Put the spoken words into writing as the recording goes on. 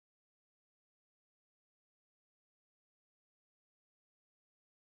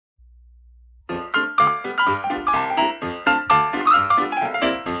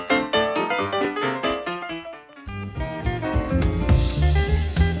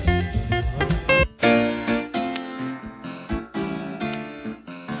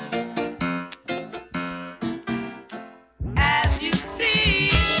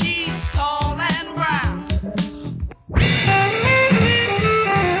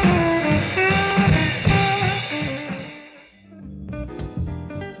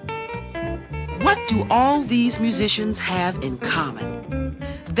do all these musicians have in common?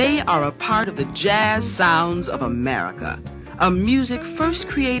 They are a part of the jazz sounds of America, a music first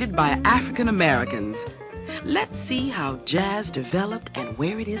created by African Americans. Let's see how jazz developed and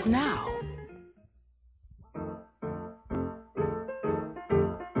where it is now.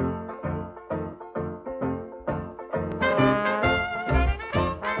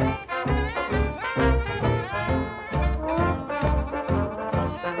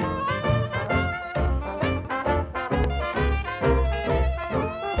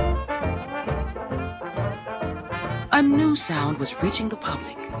 A new sound was reaching the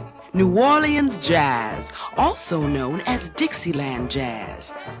public. New Orleans jazz, also known as Dixieland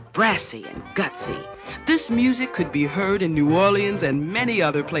jazz. Brassy and gutsy, this music could be heard in New Orleans and many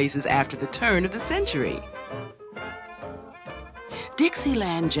other places after the turn of the century.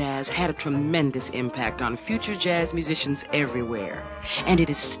 Dixieland jazz had a tremendous impact on future jazz musicians everywhere, and it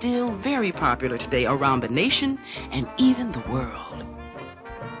is still very popular today around the nation and even the world.